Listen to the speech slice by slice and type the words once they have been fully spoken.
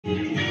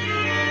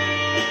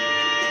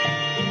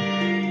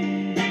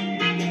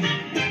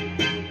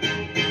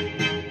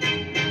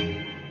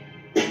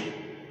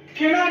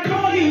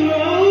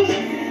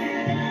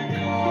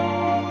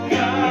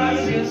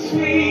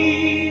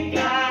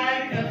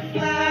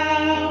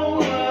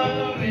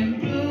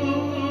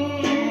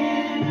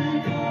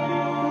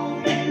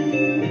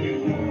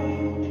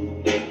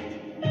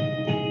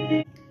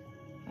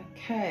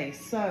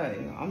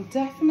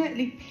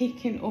definitely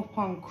picking up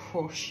on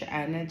crush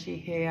energy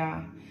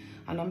here.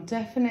 And I'm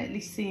definitely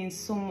seeing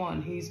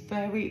someone who's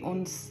very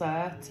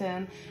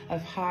uncertain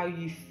of how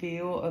you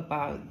feel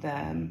about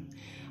them.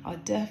 I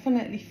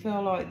definitely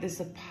feel like there's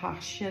a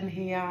passion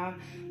here.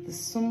 There's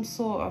some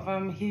sort of,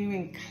 I'm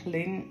hearing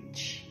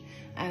clinch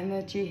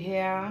energy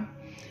here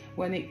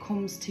when it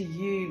comes to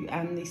you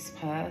and this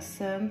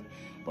person.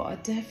 But I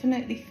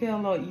definitely feel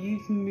like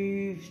you've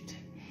moved.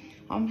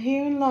 I'm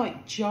hearing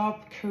like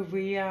job,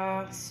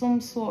 career,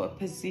 some sort of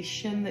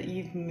position that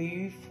you've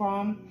moved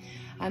from.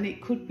 And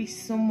it could be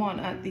someone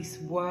at this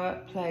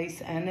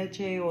workplace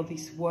energy or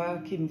this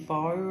work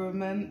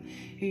environment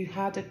who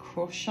had a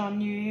crush on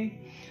you.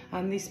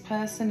 And this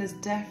person has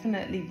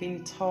definitely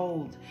been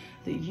told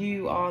that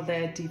you are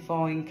their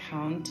divine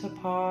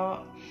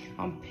counterpart.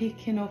 I'm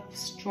picking up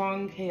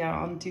strong here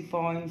on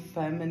divine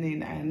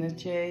feminine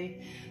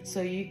energy.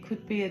 So you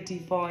could be a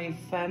divine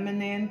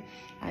feminine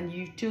and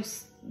you've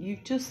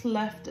just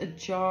left a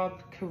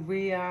job,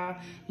 career,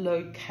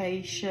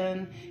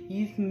 location.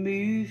 You've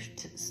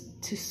moved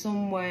to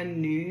somewhere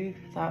new.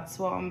 That's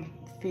what I'm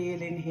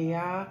feeling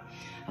here.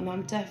 And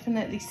I'm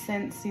definitely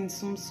sensing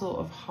some sort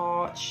of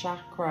heart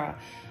chakra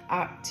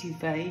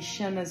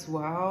activation as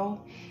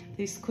well.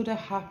 This could have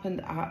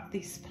happened at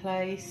this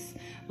place.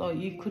 Like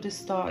you could have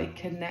started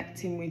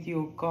connecting with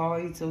your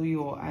guides or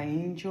your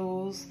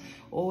angels,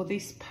 or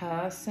this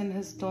person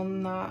has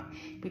done that,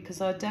 because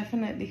I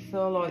definitely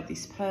feel like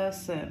this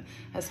person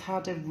has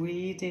had a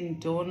reading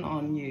done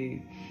on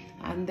you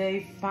and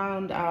they've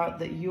found out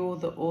that you're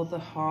the other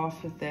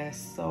half of their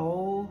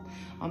soul.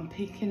 I'm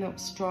picking up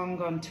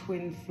strong on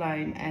twin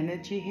flame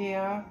energy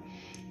here.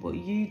 But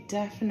you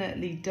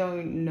definitely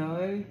don't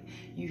know.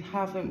 You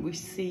haven't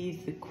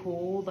received the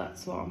call.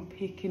 That's what I'm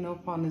picking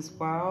up on as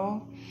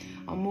well.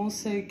 I'm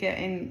also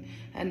getting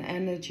an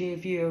energy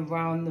of you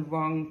around the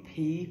wrong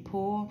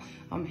people.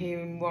 I'm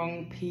hearing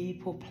wrong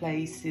people,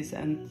 places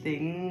and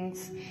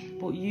things.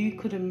 But you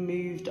could have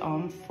moved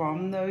on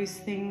from those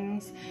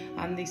things.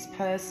 And this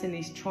person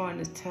is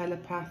trying to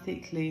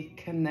telepathically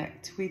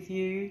connect with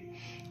you.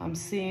 I'm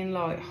seeing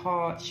like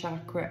heart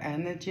chakra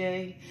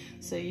energy.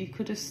 So you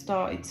could have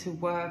started to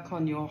work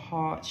on your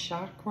heart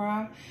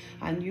chakra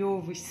and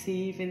you're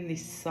receiving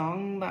this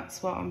song.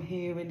 That's what I'm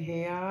hearing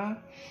here.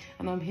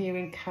 And I'm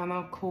hearing Can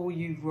I Call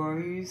You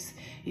Rose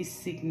is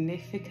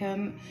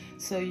significant.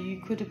 So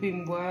you could have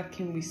been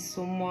working with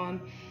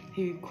someone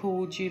who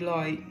called you,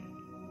 like,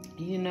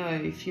 you know,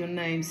 if your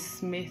name's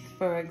Smith,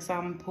 for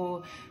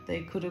example,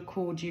 they could have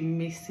called you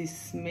Mrs.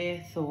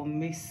 Smith or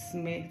Miss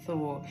Smith,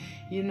 or,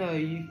 you know,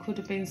 you could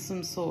have been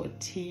some sort of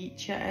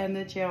teacher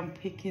energy. I'm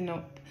picking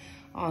up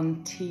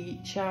on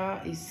teacher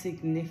is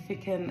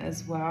significant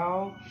as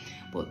well.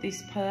 But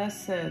this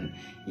person,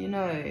 you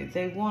know,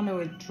 they want to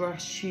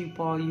address you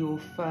by your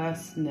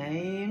first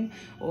name,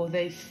 or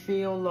they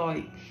feel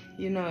like,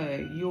 you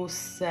know, your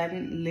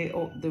scent lit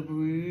up the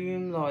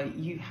room, like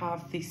you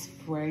have this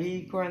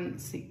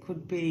fragrance. It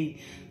could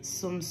be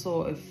some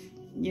sort of,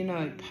 you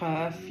know,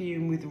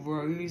 perfume with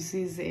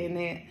roses in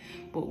it.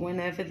 But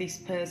whenever this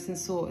person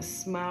sort of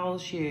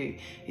smells you,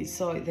 it's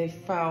like they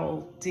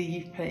fell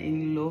deeper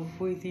in love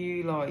with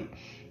you. Like,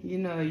 you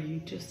know, you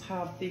just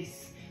have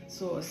this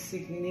sort of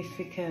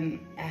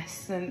significant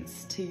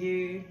essence to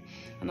you.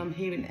 And I'm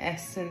hearing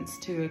essence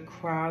to a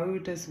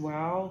crowd as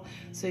well.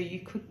 So you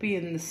could be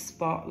in the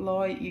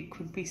spotlight, you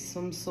could be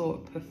some sort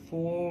of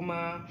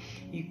performer,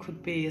 you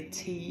could be a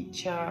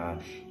teacher,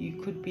 you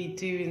could be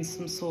doing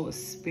some sort of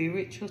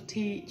spiritual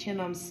teaching.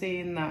 I'm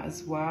seeing that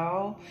as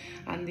well.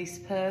 And this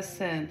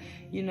person,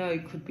 you know,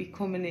 could be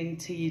coming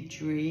into your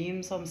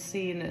dreams. I'm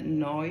seeing at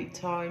night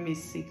time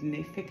is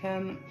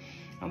significant.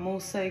 I'm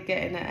also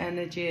getting an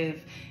energy of,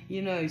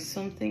 you know,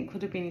 something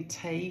could have been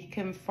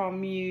taken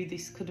from you.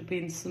 This could have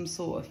been some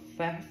sort of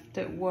theft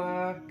at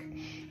work,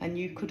 and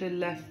you could have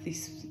left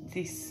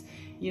this,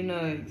 you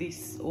know,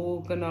 this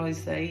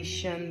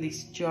organization,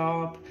 this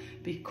job,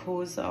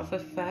 because of a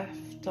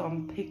theft.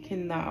 I'm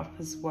picking that up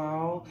as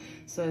well.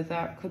 So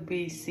that could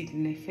be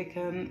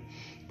significant.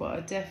 But I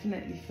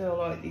definitely feel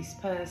like this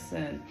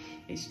person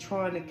is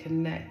trying to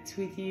connect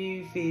with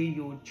you via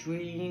your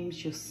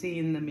dreams. You're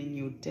seeing them in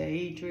your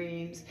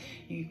daydreams.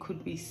 You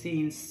could be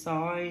seeing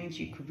signs.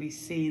 You could be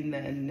seeing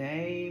their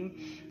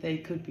name. They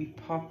could be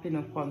popping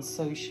up on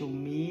social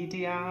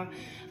media.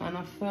 And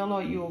I feel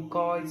like your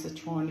guides are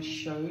trying to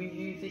show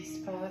you this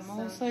person. I'm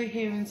also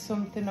hearing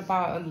something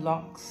about a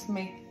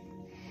locksmith.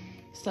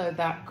 So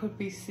that could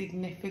be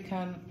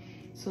significant.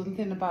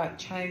 Something about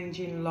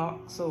changing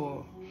locks,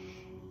 or,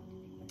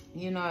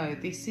 you know,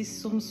 this is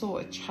some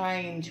sort of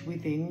change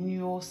within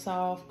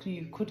yourself.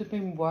 You could have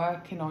been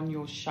working on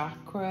your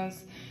chakras,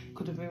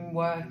 could have been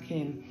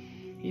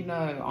working, you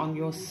know, on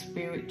your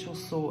spiritual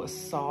sort of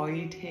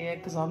side here,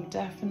 because I'm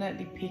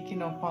definitely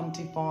picking up on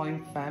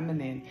divine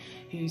feminine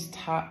who's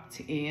tapped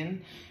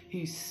in,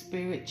 who's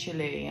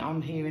spiritually,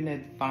 I'm hearing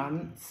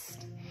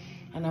advanced.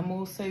 And I'm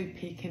also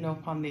picking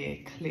up on the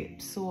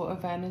eclipse sort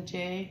of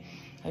energy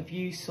of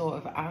you sort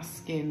of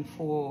asking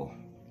for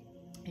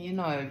you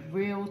know,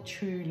 real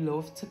true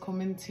love to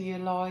come into your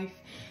life.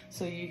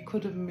 So you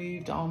could have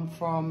moved on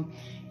from,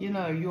 you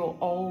know, your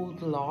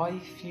old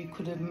life. You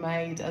could have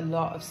made a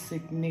lot of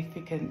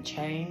significant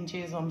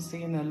changes. I'm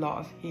seeing a lot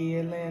of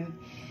healing,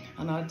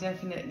 and I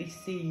definitely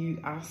see you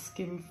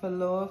asking for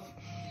love.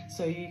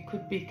 So you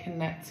could be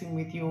connecting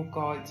with your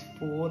guides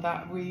for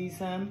that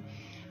reason,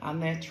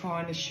 and they're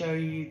trying to show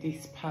you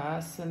this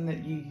person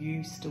that you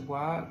used to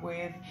work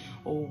with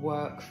or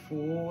work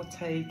for.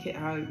 Take it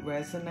how it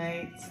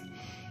resonates.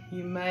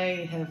 You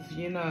may have,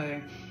 you know,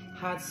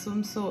 had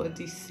some sort of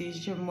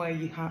decision where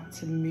you had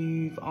to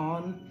move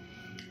on.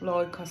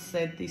 Like I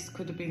said, this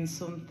could have been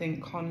something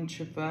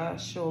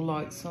controversial,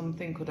 like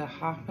something could have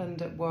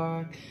happened at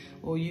work,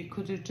 or you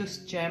could have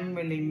just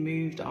generally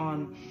moved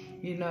on,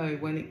 you know,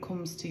 when it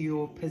comes to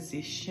your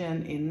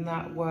position in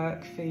that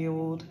work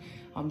field.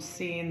 I'm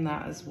seeing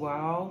that as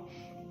well.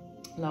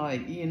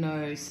 Like, you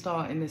know,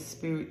 starting a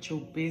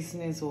spiritual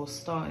business or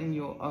starting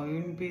your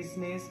own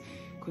business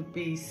could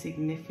be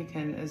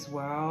significant as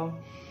well.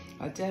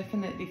 I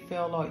definitely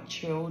feel like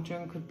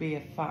children could be a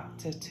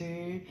factor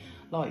too.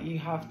 Like you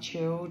have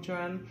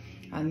children,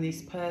 and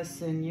this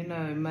person, you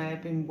know, may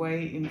have been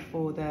waiting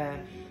for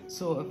their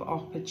sort of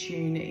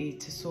opportunity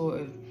to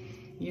sort of,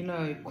 you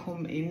know,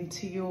 come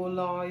into your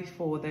life,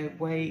 or they're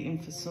waiting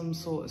for some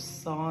sort of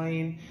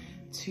sign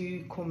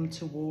to come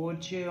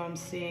towards you. I'm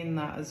seeing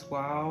that as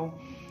well.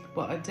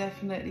 But I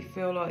definitely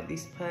feel like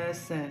this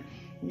person,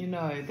 you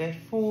know, they're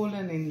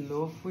falling in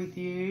love with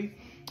you.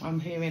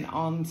 I'm hearing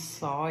on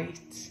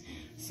sight.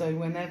 So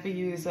whenever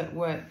you was at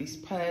work, this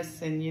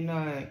person, you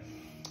know,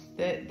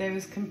 they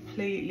was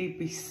completely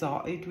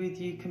besotted with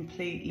you,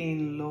 completely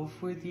in love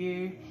with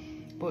you.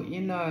 But,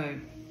 you know,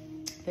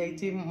 they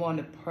didn't want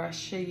to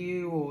pressure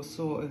you, or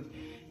sort of,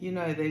 you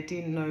know, they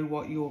didn't know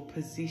what your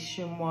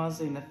position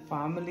was in a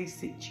family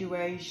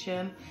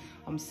situation.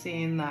 I'm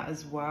seeing that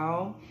as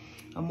well.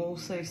 I'm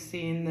also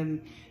seeing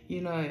them,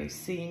 you know,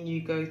 seeing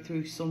you go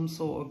through some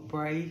sort of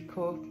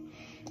breakup,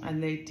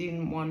 and they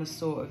didn't want to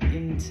sort of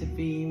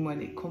intervene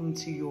when it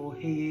comes to your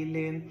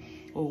healing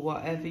or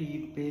whatever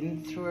you've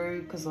been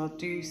through, because I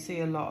do see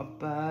a lot of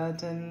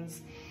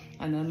burdens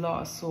and a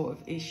lot of sort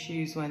of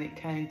issues when it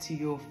came to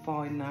your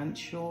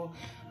financial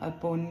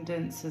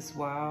abundance as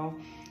well.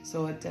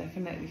 So I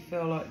definitely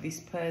feel like this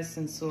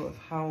person sort of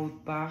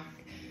held back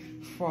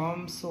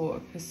from sort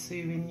of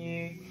pursuing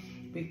you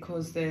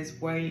because there's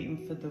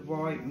waiting for the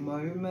right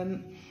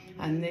moment,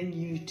 and then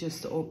you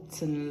just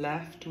upped and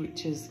left,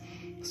 which has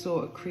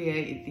sort of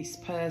created this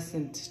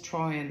person to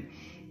try and,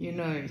 you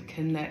know,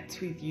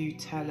 connect with you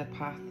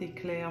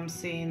telepathically. I'm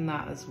seeing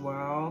that as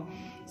well.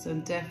 So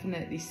I'm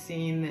definitely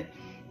seeing that,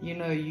 you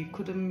know, you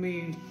could have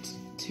moved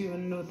to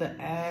another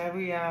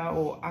area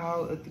or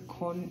out of the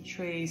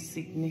country,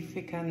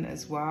 significant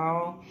as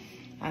well.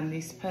 And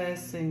this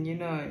person, you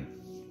know,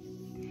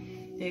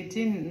 they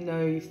didn't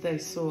know if they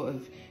sort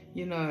of,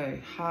 you know,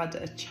 had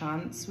a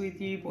chance with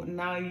you, but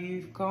now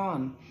you've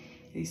gone.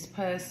 This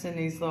person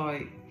is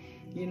like,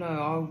 you know,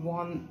 I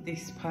want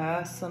this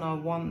person, I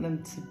want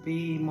them to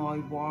be my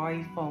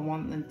wife, I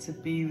want them to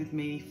be with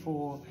me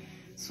for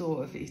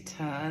sort of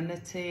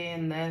eternity,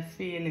 and they're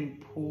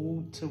feeling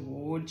pulled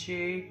towards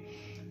you.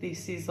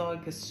 This is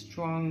like a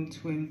strong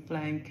twin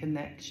flame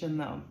connection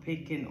that I'm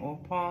picking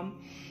up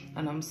on,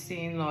 and I'm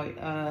seeing like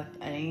earth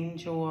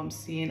angel, I'm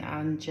seeing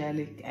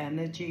angelic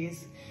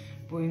energies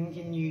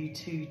bringing you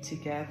two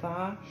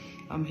together.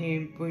 I'm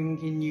hearing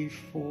bringing you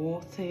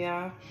forth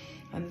here,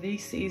 and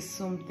this is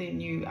something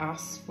you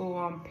asked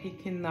for. I'm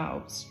picking that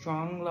up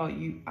strong, like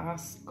you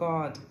asked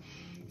God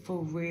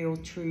for real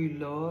true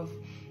love,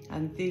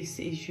 and this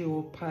is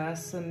your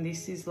person.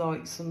 This is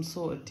like some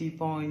sort of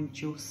divine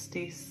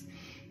justice,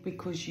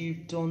 because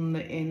you've done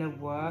the inner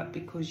work,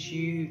 because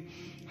you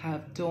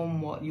have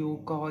done what your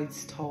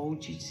guides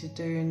told you to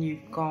do, and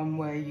you've gone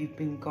where you've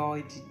been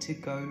guided to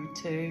go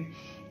to.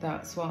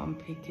 That's what I'm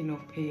picking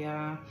up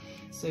here.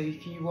 So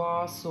if you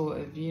are sort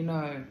of, you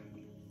know,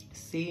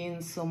 seeing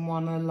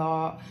someone a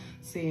lot,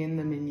 seeing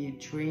them in your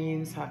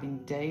dreams, having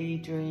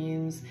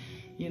daydreams,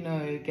 you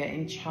know,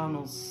 getting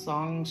channeled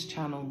songs,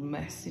 channeled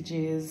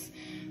messages,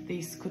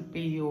 this could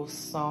be your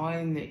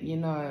sign that, you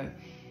know,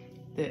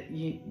 that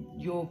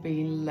you're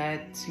being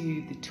led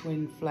to the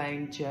twin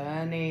flame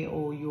journey,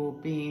 or you're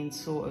being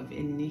sort of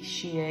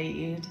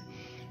initiated,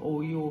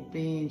 or you're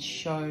being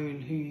shown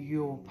who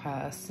your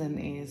person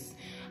is,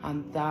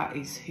 and that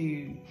is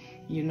who,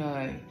 you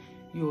know,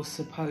 you're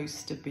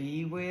supposed to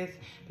be with.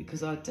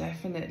 Because I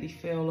definitely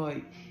feel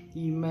like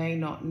you may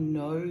not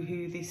know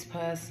who this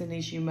person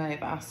is. You may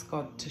have asked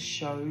God to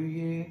show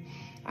you,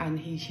 and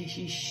he's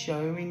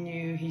showing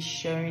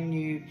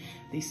you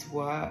this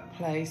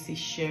workplace, he's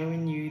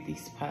showing you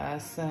this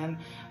person,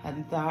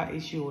 and that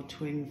is your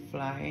twin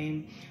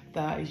flame,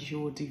 that is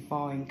your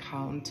divine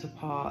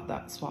counterpart.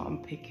 That's what I'm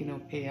picking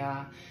up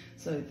here.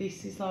 So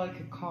this is like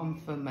a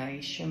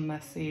confirmation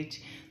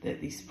message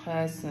that this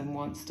person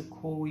wants to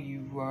call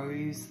you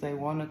Rose. They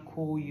want to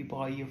call you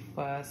by your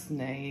first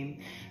name.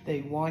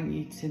 They want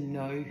you to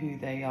know who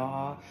they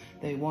are.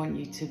 They want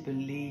you to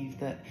believe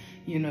that,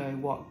 you know,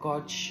 what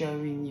God's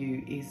showing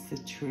you is the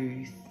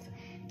truth.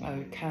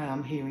 Okay,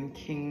 I'm hearing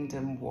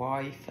kingdom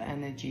wife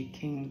energy,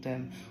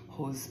 kingdom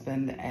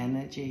husband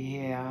energy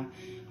here.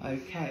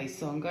 Okay,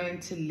 so I'm going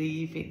to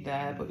leave it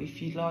there, but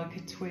if you'd like a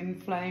twin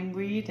flame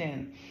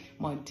reading,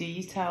 my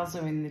details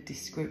are in the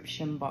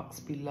description box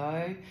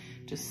below.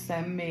 Just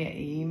send me an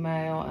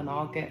email and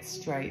I'll get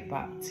straight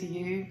back to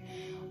you.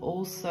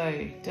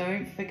 Also,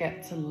 don't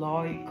forget to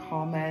like,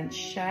 comment,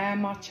 share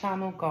my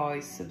channel,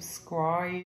 guys, subscribe.